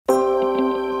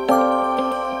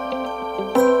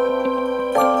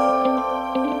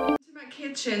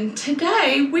kitchen.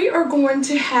 Today we are going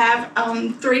to have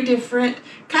 3 different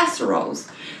casseroles.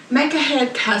 Make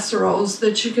ahead casseroles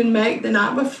that you can make the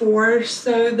night before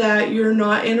so that you're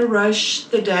not in a rush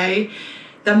the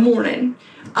morning.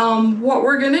 What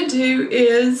we're going to do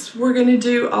is we're going to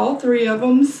do all 3 of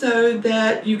them so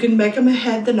that you can make them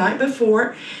ahead the night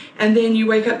before, and then you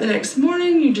wake up the next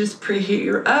morning, you just preheat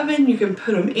your oven, you can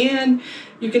put them in.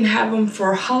 You can have them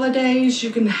for holidays,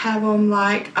 you can have them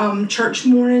like church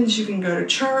mornings, you can go to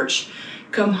church,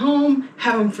 come home,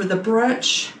 have them for the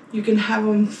brunch. You can have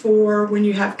them for when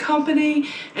you have company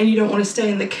and you don't want to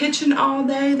stay in the kitchen all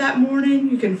day that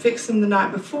morning. You can fix them the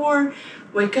night before,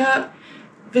 wake up,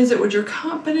 visit with your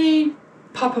company,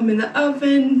 pop them in the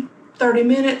oven, 30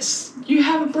 minutes, you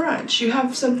have a brunch, you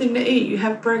have something to eat, you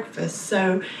have breakfast.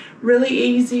 So really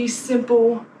easy,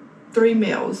 simple 3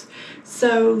 meals.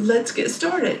 So let's get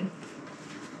started.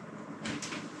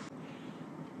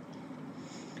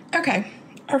 Okay,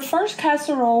 our first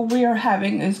casserole we are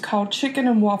having is called chicken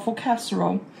and waffle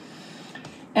casserole.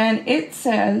 And it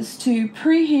says to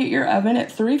preheat your oven at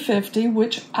 350,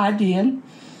 which I did.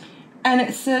 And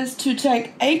it says to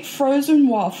take 8 frozen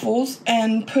waffles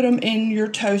and put them in your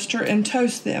toaster and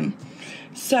toast them.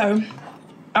 So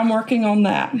I'm working on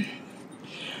that.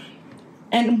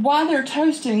 And while they're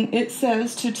toasting, it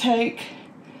says to take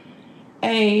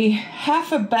a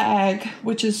half a bag,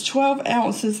 which is 12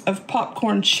 ounces of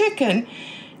popcorn chicken,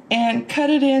 and cut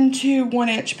it into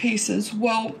 1-inch pieces.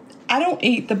 Well, I don't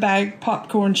eat the bag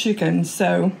popcorn chicken,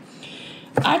 so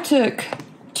I took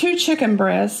 2 chicken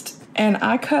breasts and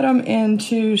I cut them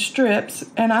into strips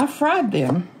and I fried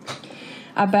them.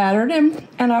 I battered them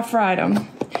and I fried them.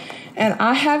 And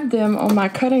I have them on my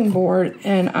cutting board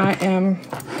and I am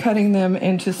cutting them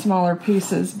into smaller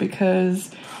pieces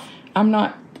because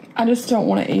I just don't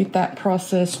want to eat that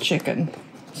processed chicken.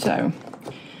 So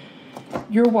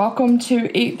you're welcome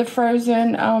to eat the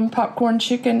frozen popcorn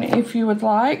chicken if you would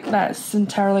like. That's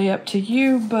entirely up to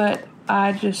you, but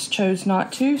I just chose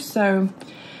not to. So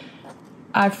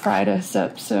I fried us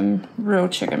up some real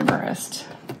chicken breast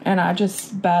and I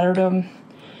just battered them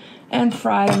and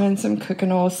fried them in some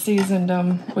cooking oil, seasoned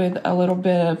them with a little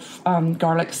bit of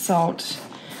garlic salt,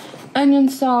 onion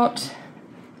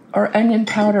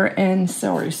powder, and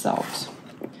celery salt.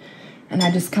 And I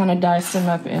just kind of diced them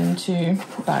up into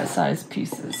bite-sized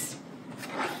pieces.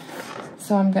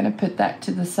 So I'm going to put that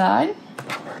to the side.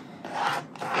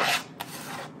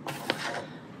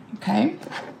 Okay,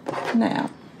 now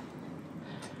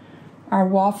our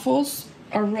waffles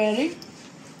are ready.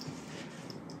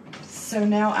 So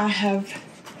now I have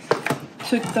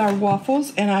took our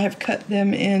waffles and I have cut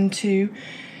them into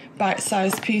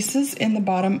bite-sized pieces in the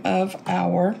bottom of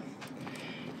our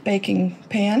baking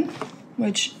pan,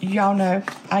 which y'all know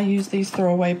I use these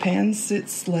throwaway pans.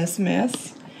 It's less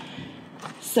mess.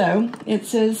 So it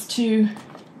says to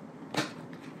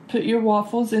put your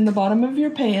waffles in the bottom of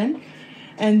your pan,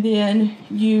 and then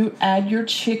you add your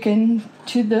chicken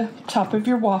to the top of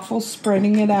your waffles,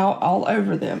 spreading it out all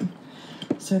over them.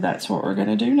 So that's what we're going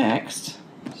to do next.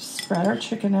 Spread our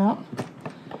chicken out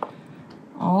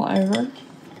all over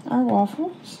our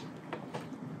waffles.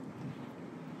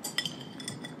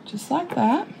 Just like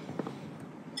that.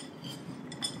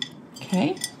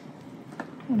 Okay.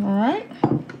 All right.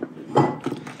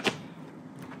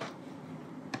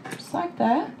 Just like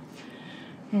that.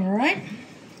 All right.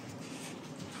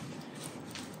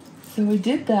 So we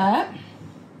did that.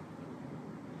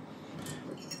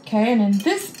 Okay, and in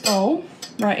this bowl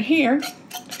right here,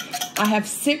 I have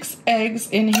 6 eggs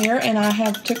in here, and I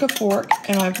have took a fork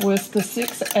and I've whisked the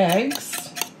 6 eggs.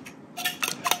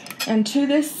 And to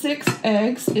this 6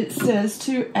 eggs, it says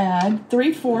to add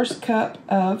 3/4 cup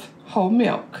of whole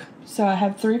milk. So I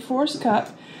have 3/4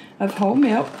 cup of whole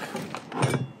milk,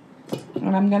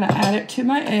 and I'm going to add it to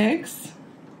my eggs.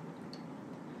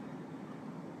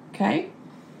 Okay.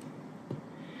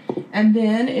 And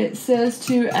then it says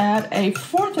to add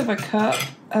 1/4 cup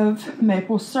of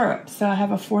maple syrup. So I have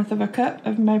 1/4 cup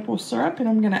of maple syrup, and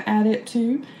I'm going to add it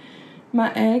to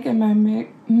my egg and my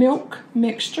milk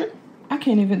mixture. I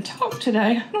can't even talk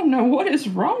today. I don't know what is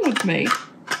wrong with me. So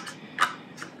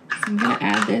I'm going to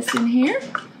add this in here.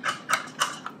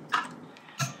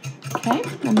 Okay,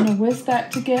 I'm going to whisk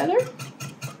that together.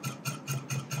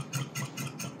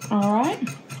 All right.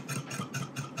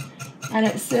 And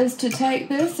it says to take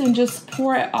this and just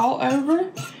pour it all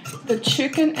over the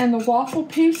chicken and the waffle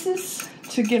pieces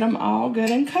to get them all good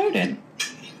and coated.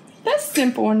 That's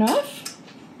simple enough.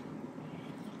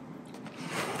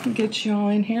 Get y'all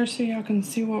in here so y'all can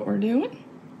see what we're doing.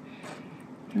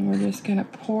 And we're just going to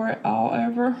pour it all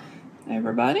over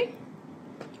everybody.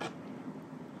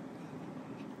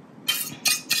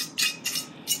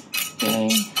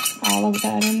 all of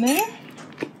that in there,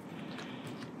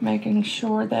 making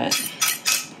sure that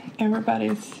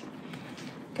everybody's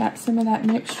got some of that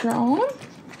mixture on,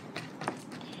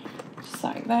 just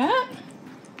like that.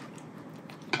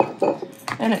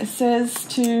 And it says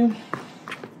to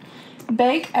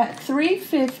bake at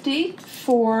 350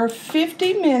 for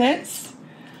 50 minutes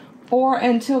or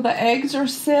until the eggs are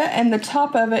set and the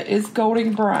top of it is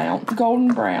golden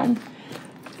brown.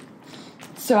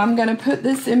 So I'm going to put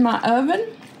this in my oven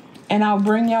and I'll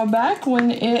bring y'all back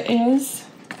when it is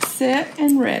set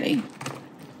and ready.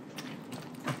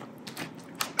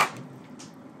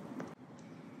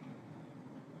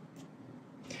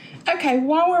 Okay,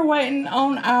 while we're waiting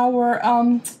on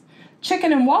our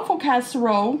chicken and waffle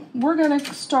casserole, we're going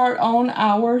to start on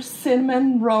our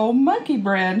cinnamon roll monkey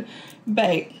bread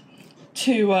bake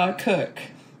to cook.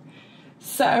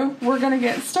 So we're going to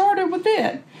get started with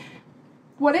it.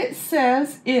 What it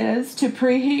says is to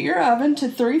preheat your oven to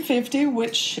 350,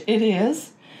 which it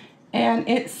is, and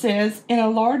it says in a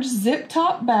large zip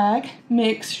top bag,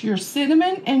 mix your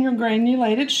cinnamon and your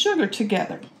granulated sugar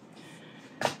together.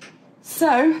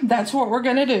 So that's what we're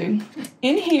going to do.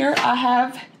 In here I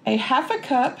have a ½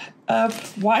 cup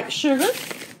of white sugar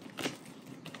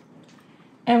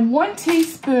and 1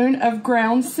 teaspoon of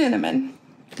ground cinnamon.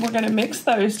 We're going to mix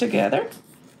those together.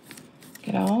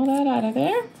 Get all that out of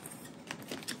there.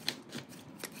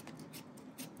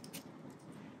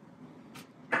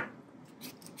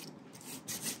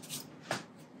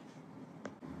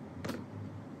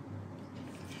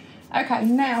 Okay,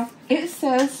 now it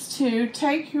says to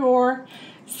take your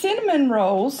cinnamon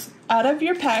rolls out of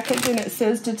your package, and it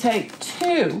says to take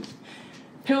 2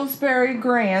 Pillsbury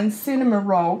Grand cinnamon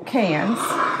roll cans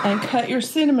and cut your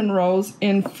cinnamon rolls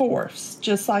in 4ths,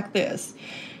 just like this.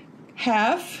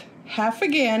 Half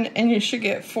again, and you should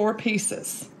get 4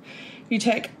 pieces. You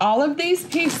take all of these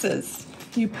pieces,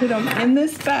 you put them in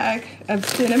this bag of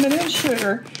cinnamon and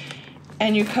sugar,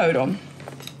 and you coat them.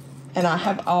 And I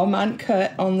have all mine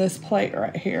cut on this plate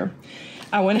right here.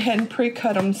 I went ahead and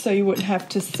pre-cut them so you wouldn't have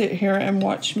to sit here and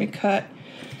watch me cut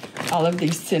all of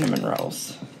these cinnamon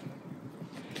rolls.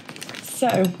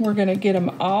 So we're going to get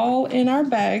them all in our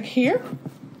bag here.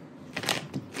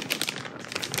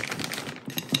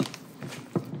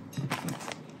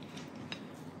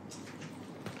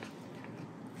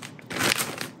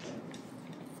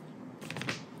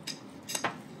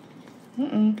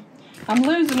 I'm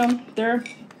losing them. They're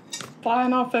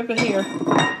flying off over here.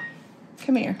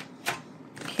 Come here.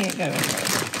 Can't go anywhere.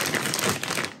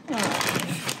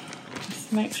 Alright.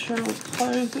 Just make sure we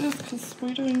close this because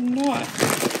we do not want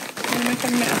to make a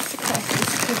mess across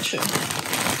this kitchen.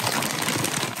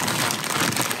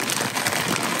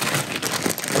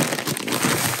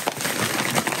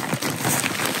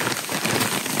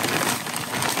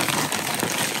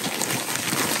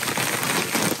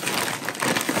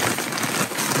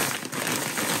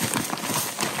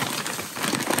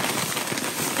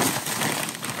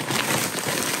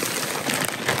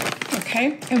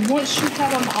 Okay, and once you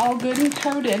have them all good and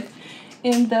coated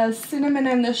in the cinnamon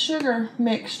and the sugar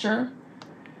mixture,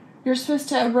 you're supposed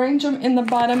to arrange them in the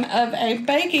bottom of a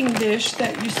baking dish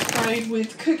that you sprayed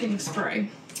with cooking spray.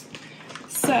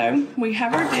 So we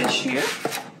have our dish here.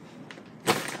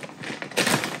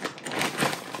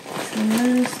 And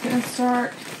we're just going to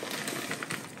start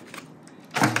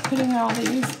putting all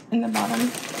these in the bottom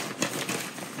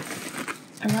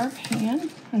of our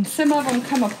pan. And some of them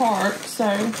come apart,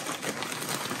 so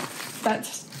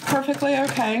that's perfectly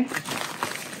okay.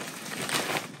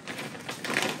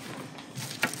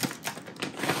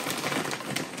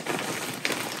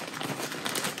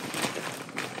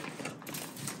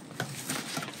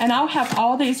 And I'll have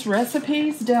all these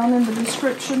recipes down in the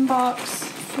description box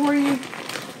for you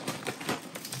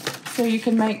so you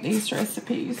can make these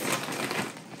recipes.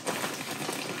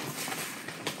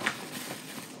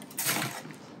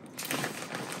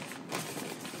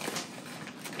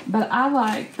 But I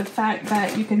like the fact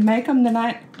that you can make them the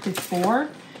night before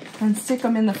and stick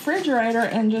them in the refrigerator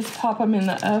and just pop them in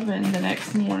the oven the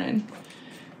next morning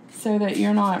so that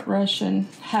you're not rushing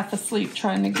half asleep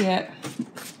trying to get,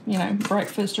 you know,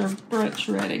 breakfast or brunch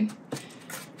ready.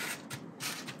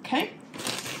 Okay.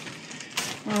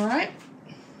 All right.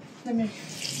 Let me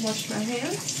wash my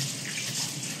hands.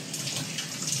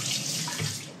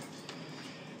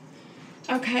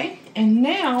 Okay. And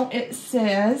now it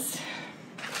says,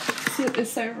 sit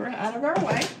this over out of our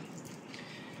way.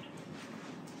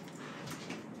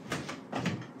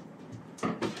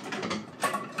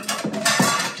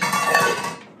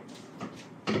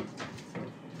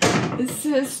 It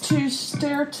says to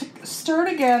stir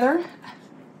together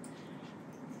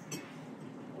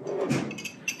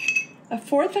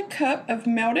 1/4 cup of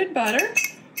melted butter,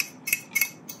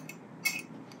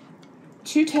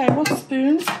 2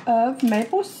 tablespoons of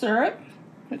maple syrup,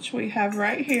 which we have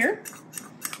right here.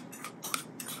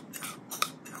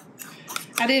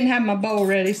 I didn't have my bowl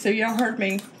ready, so y'all heard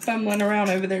me fumbling around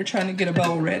over there trying to get a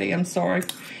bowl ready. I'm sorry.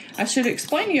 I should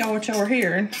explain to y'all what y'all were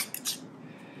hearing.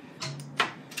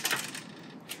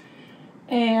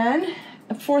 And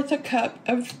 1/4 cup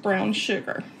of brown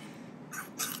sugar.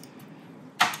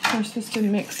 We're supposed to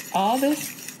mix all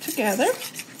this together.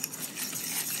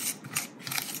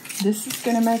 This is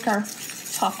going to make our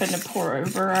topping to pour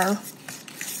over our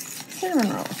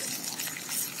cinnamon rolls.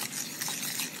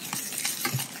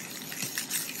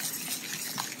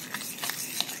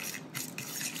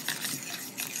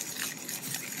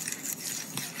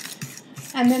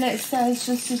 And then it says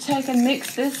just to take and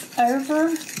mix this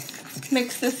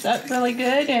up really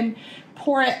good and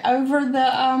pour it over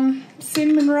the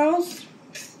cinnamon rolls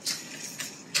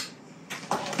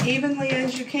evenly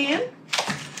as you can.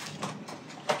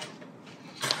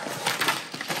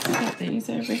 Put these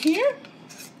over here.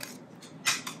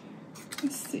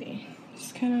 Let's see,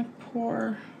 just kind of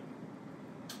pour.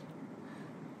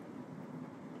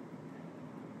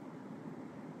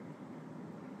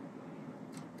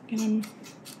 Get them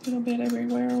a little bit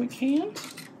everywhere we can.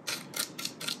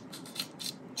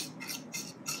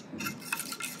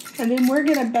 And then we're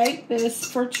going to bake this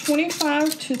for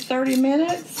 25 to 30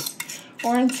 minutes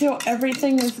or until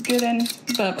everything is good and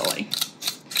bubbly.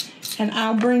 And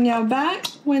I'll bring y'all back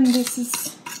when this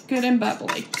is good and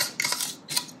bubbly.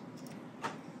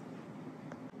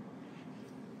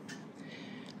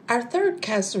 Our third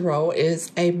casserole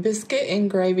is a biscuit and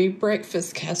gravy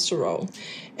breakfast casserole.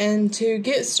 And to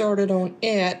get started on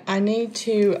it, I need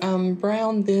to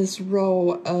brown this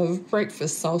roll of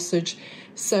breakfast sausage.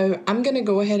 So I'm going to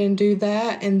go ahead and do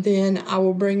that, and then I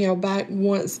will bring y'all back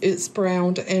once it's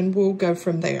browned, and we'll go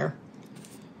from there.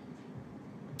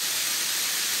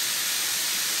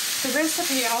 The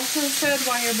recipe also said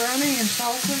while you're browning your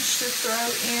sausage to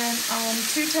throw in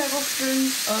 2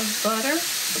 tablespoons of butter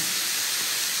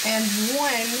and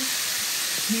 1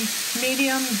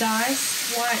 medium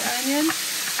diced white onion.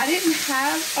 I didn't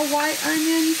have a white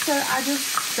onion, so I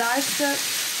just diced up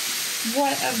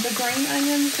one of the green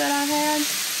onions that I had.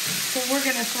 So we're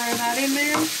going to throw that in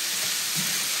there.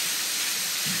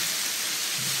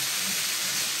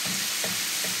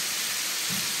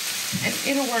 And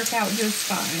it'll work out just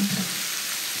fine.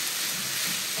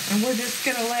 And we're just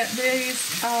going to let these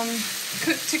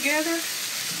cook together.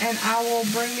 And I will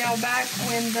bring y'all back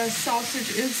when the sausage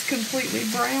is completely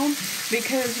brown,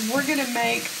 because we're going to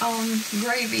make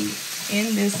gravy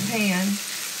in this pan.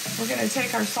 We're going to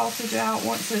take our sausage out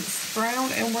once it's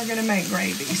brown, and we're going to make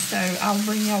gravy. So I'll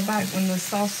bring y'all back when the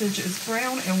sausage is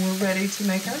brown and we're ready to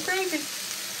make our gravy.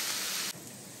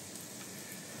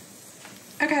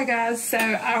 Okay guys, so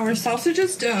our sausage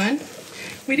is done.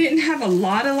 We didn't have a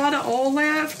lot of oil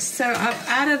left, so I've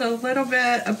added a little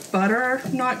bit of butter,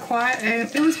 not quite, and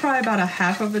it was probably about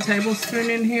 1/2 tablespoon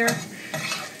in here,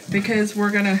 because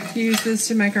we're gonna use this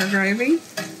to make our gravy.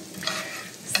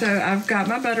 So I've got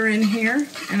my butter in here,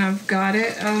 and I've got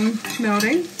it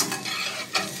melting,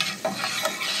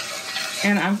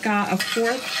 and I've got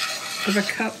 1/4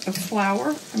 cup of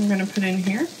flour I'm gonna put in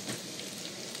here.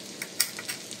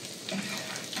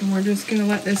 And we're just gonna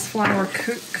let this flour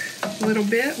cook a little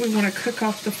bit. We want to cook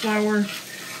off the flour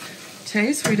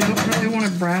taste. We don't really want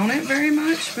to brown it very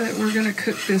much, but we're going to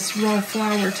cook this raw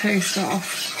flour taste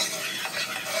off.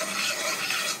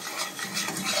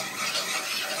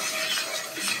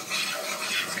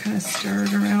 Just kind of stir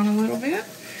it around a little bit.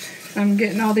 I'm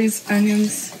getting all these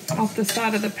onions off the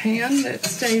side of the pan that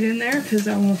stayed in there because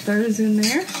I want those in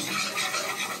there.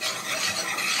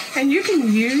 And you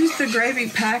can use the gravy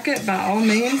packet by all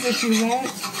means if you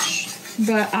want,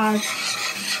 but I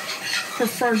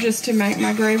prefer just to make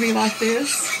my gravy like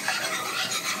this.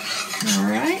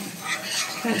 Alright,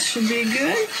 that should be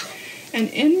good. And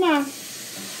in my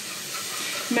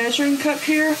measuring cup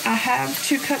here, I have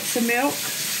 2 cups of milk.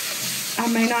 I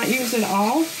may not use it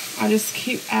all. I just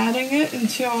keep adding it and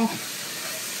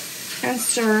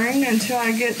stirring until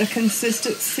I get the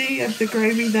consistency of the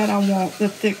gravy that I want, the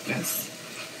thickness.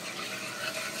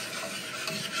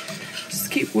 Just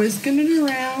keep whisking it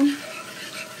around.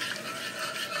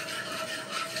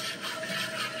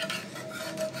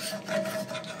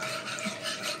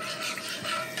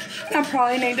 I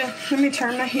probably need to, let me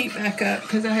turn my heat back up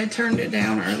because I had turned it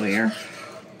down earlier.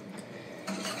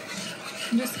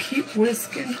 Just keep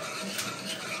whisking.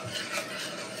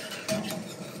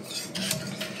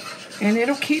 And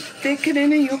it'll keep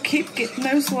thickening, and you'll keep getting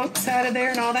those lumps out of there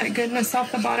and all that goodness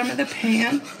off the bottom of the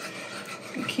pan.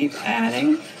 And keep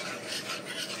adding.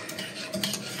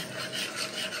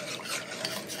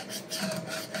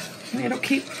 And it'll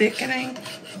keep thickening.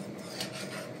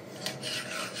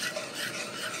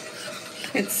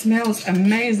 It smells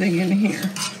amazing in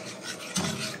here.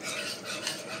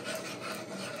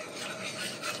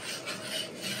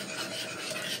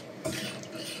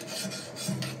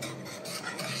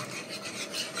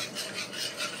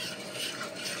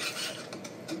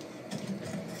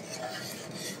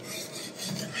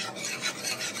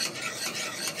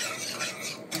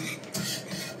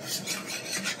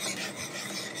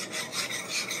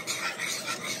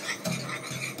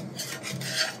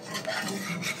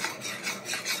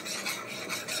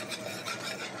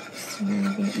 A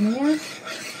little bit more.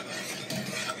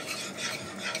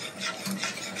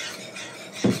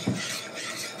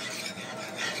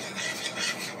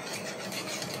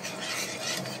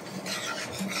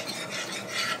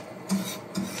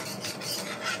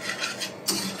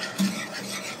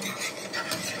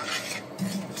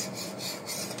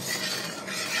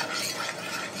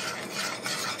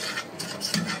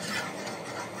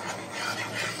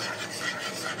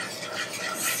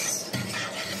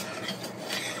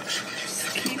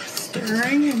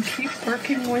 Stirring and keep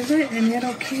working with it, and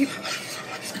it'll keep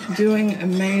doing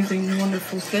amazing,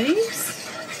 wonderful things.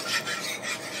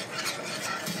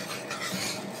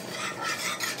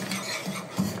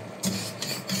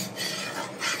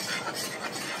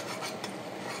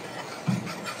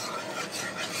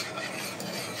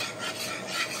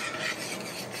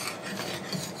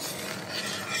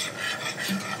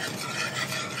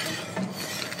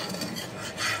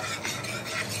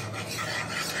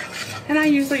 And I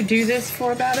usually do this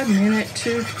for about a minute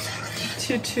to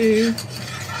two.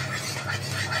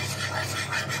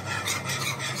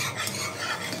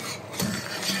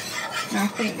 I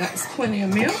think that's plenty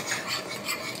of milk.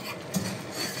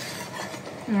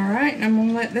 All right, I'm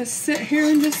gonna let this sit here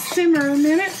and just simmer a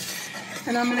minute.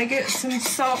 And I'm gonna get some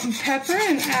salt and pepper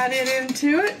and add it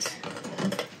into it.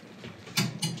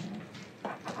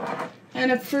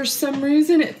 And if for some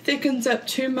reason it thickens up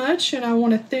too much and I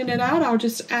want to thin it out, I'll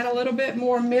just add a little bit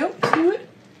more milk to it.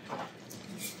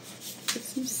 Put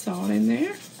some salt in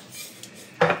there.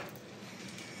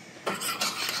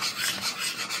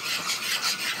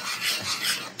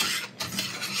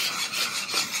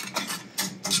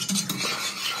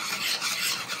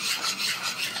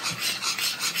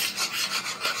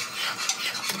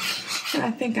 And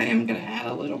I think I am going to add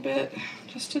a little bit,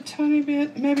 just a tiny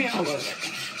bit, maybe all of it.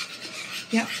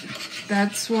 Yep,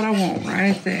 that's what I want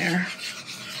right there.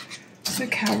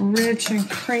 Look how rich and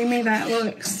creamy that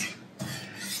looks.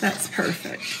 That's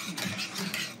perfect.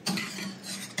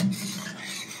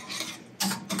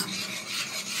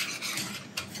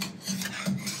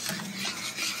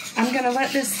 I'm gonna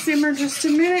let this simmer just a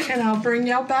minute and I'll bring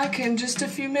y'all back in just a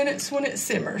few minutes when it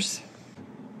simmers.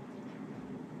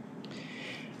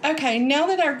 Okay, now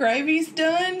that our gravy's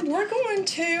done, we're going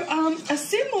to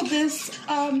assemble this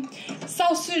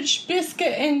sausage,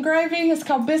 biscuit, and gravy. It's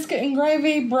called biscuit and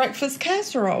gravy breakfast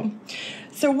casserole.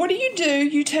 So what do?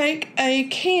 You take a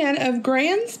can of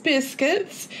Grand's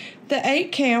biscuits, the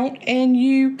 8 count, and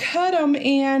you cut them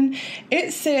in,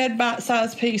 it said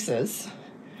bite-sized pieces.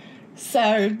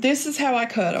 So this is how I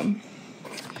cut them.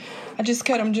 I just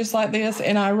cut them just like this,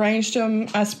 and I arranged them.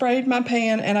 I sprayed my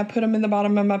pan, and I put them in the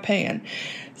bottom of my pan.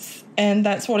 And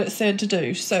that's what it said to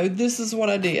do. So this is what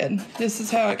I did. This is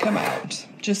how it come out,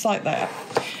 just like that.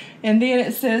 And then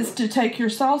it says to take your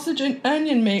sausage and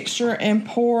onion mixture and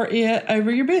pour it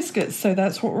over your biscuits. So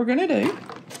that's what we're gonna do.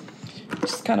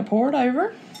 Just kind of pour it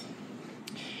over.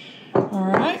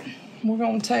 All right, we're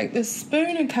gonna take this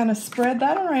spoon and kind of spread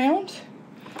that around,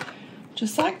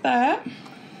 just like that.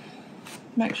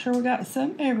 Make sure we got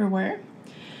some everywhere.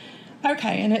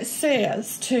 Okay, and it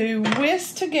says to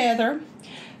whisk together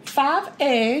 5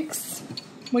 eggs.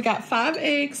 We got 5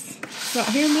 eggs right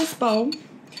here in this bowl.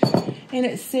 And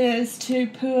it says to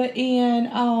put in,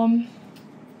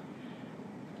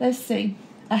 let's see,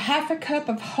 a 1/2 cup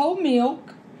of whole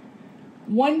milk,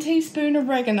 1 teaspoon of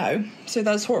oregano. So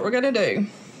that's what we're gonna do.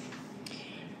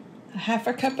 A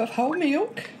 1/2 cup of whole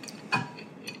milk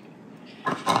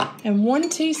and 1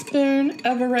 teaspoon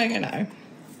of oregano.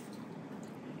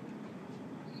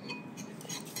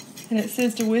 And it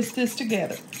says to whisk this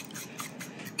together.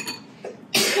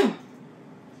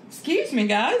 Excuse me,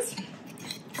 guys.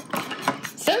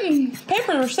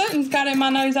 Pepper or something's got in my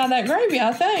nose out of that gravy,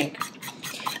 I think.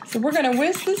 So we're going to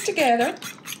whisk this together.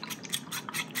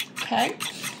 Okay.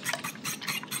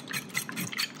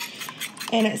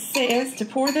 And it says to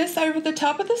pour this over the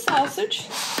top of the sausage.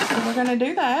 So we're going to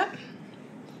do that.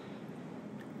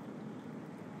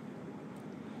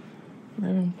 We're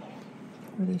going to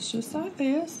pour this just like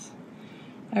this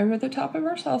over the top of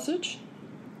our sausage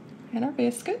and our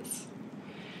biscuits.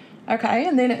 Okay,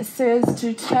 and then it says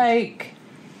to take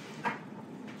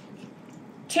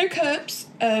 2 cups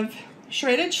of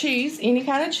shredded cheese, any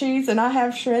kind of cheese, and I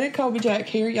have shredded Colby Jack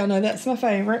here. Y'all know that's my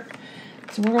favorite.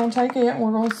 So we're going to take it and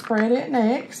we're going to spread it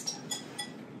next.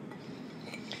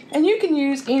 And you can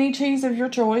use any cheese of your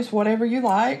choice, whatever you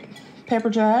like. Pepper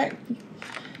jack,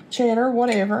 cheddar,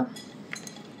 whatever.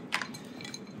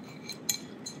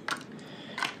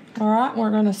 All right, we're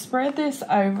going to spread this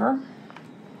over.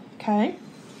 Okay.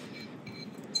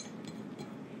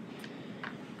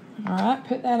 All right,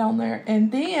 put that on there.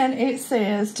 And then it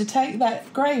says to take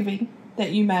that gravy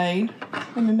that you made.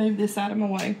 Let me move this out of my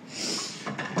way.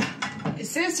 It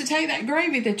says to take that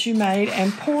gravy that you made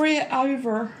and pour it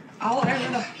over, all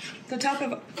over the top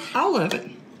of all of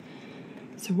it.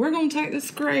 So we're going to take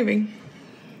this gravy.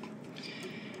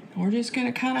 And we're just going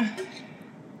to kind of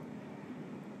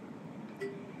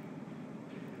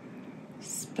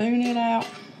spoon it out.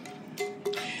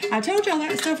 I told y'all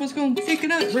that stuff was going to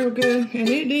thicken up real good, and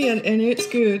it did, and it's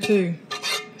good too.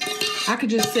 I could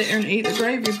just sit there and eat the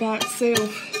gravy by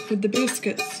itself with the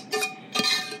biscuits.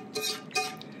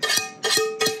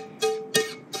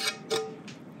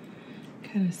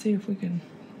 Kind of see if we can.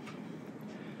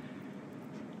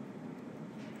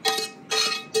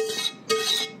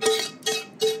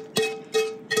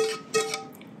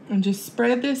 And just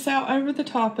spread this out over the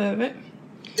top of it.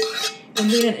 And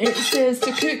then it says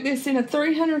to cook this in a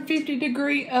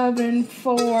 350-degree oven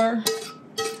for,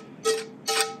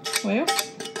 well,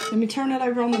 let me turn it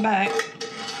over on the back.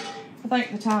 I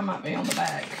think the time might be on the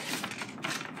back.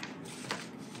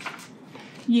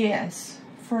 Yes,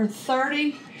 for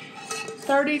 30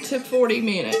 to 40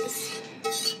 minutes.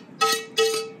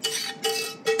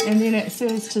 And then it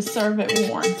says to serve it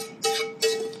warm.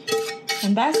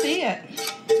 And that's it.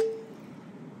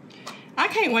 I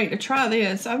can't wait to try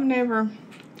this. I've never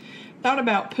thought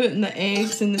about putting the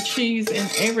eggs and the cheese and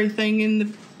everything in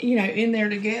the, in there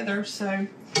together. So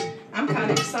I'm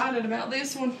kind of excited about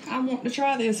this one. I want to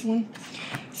try this one.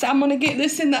 So I'm going to get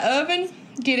this in the oven,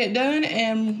 get it done,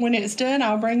 and when it's done,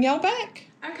 I'll bring y'all back.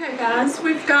 Okay, guys,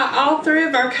 we've got all 3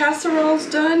 of our casseroles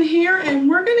done here, and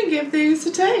we're going to give these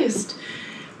a taste.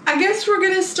 I guess we're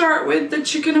going to start with the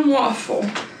chicken and waffle.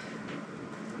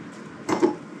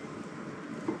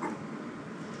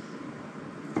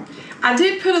 I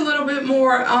did put a little bit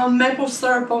more maple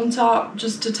syrup on top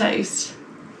just to taste.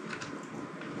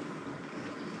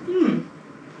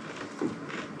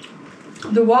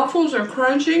 The waffles are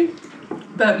crunchy,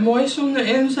 but moist on the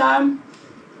inside.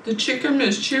 The chicken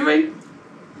is chewy.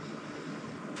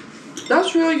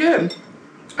 That's really good.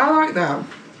 I like that.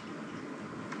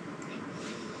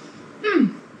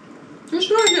 It's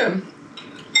really good.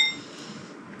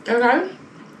 Okay,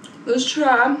 let's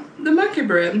try the monkey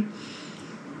bread.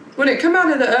 When it come out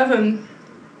of the oven,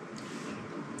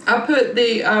 I put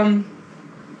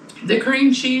the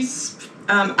cream cheese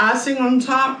icing on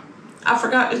top. I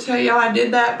forgot to tell y'all I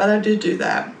did that, but I did do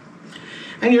that.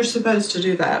 And you're supposed to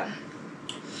do that.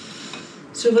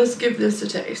 So let's give this a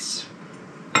taste.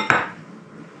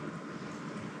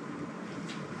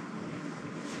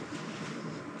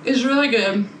 It's really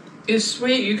good. It's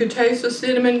sweet. You can taste the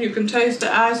cinnamon. You can taste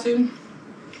the icing.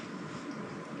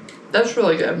 That's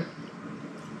really good.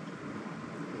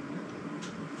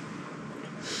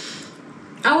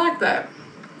 I like that.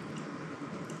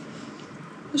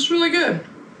 It's really good.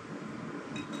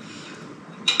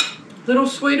 A little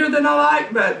sweeter than I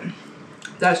like, but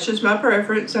that's just my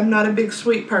preference. I'm not a big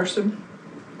sweet person.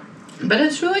 But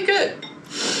it's really good.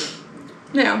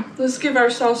 Now, let's give our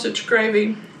sausage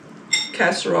gravy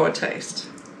casserole a taste.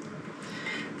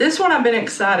 This one I've been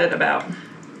excited about.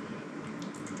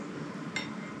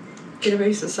 Get a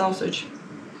piece of sausage.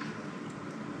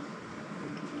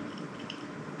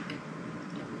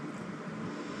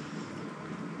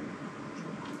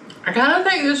 I kind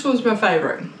of think this one's my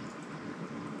favorite.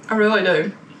 I really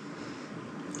do.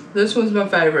 This one's my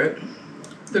favorite.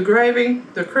 The gravy,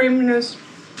 the creaminess,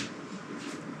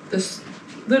 this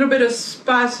little bit of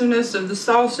spiciness of the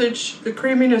sausage, the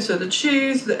creaminess of the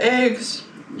cheese, the eggs.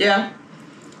 Yeah,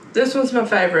 this one's my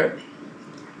favorite.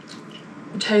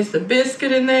 You taste the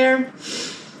biscuit in there.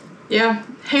 Yeah,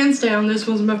 hands down, this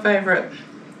one's my favorite.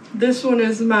 This one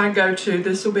is my go-to.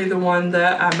 This will be the one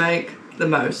that I make the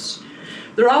most.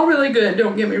 They're all really good,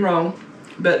 don't get me wrong,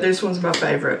 but this one's my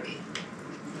favorite.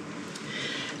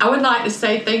 I would like to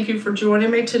say thank you for joining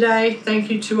me today.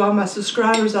 Thank you to all my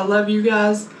subscribers. I love you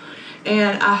guys.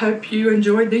 And I hope you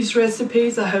enjoyed these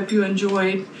recipes. I hope you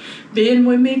enjoyed being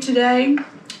with me today.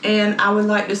 And I would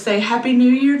like to say Happy New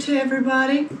Year to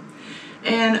everybody.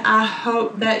 And I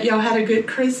hope that y'all had a good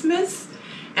Christmas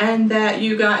and that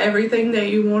you got everything that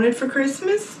you wanted for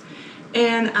Christmas.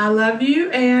 And I love you,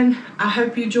 and I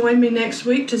hope you join me next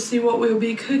week to see what we'll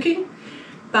be cooking.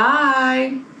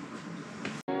 Bye.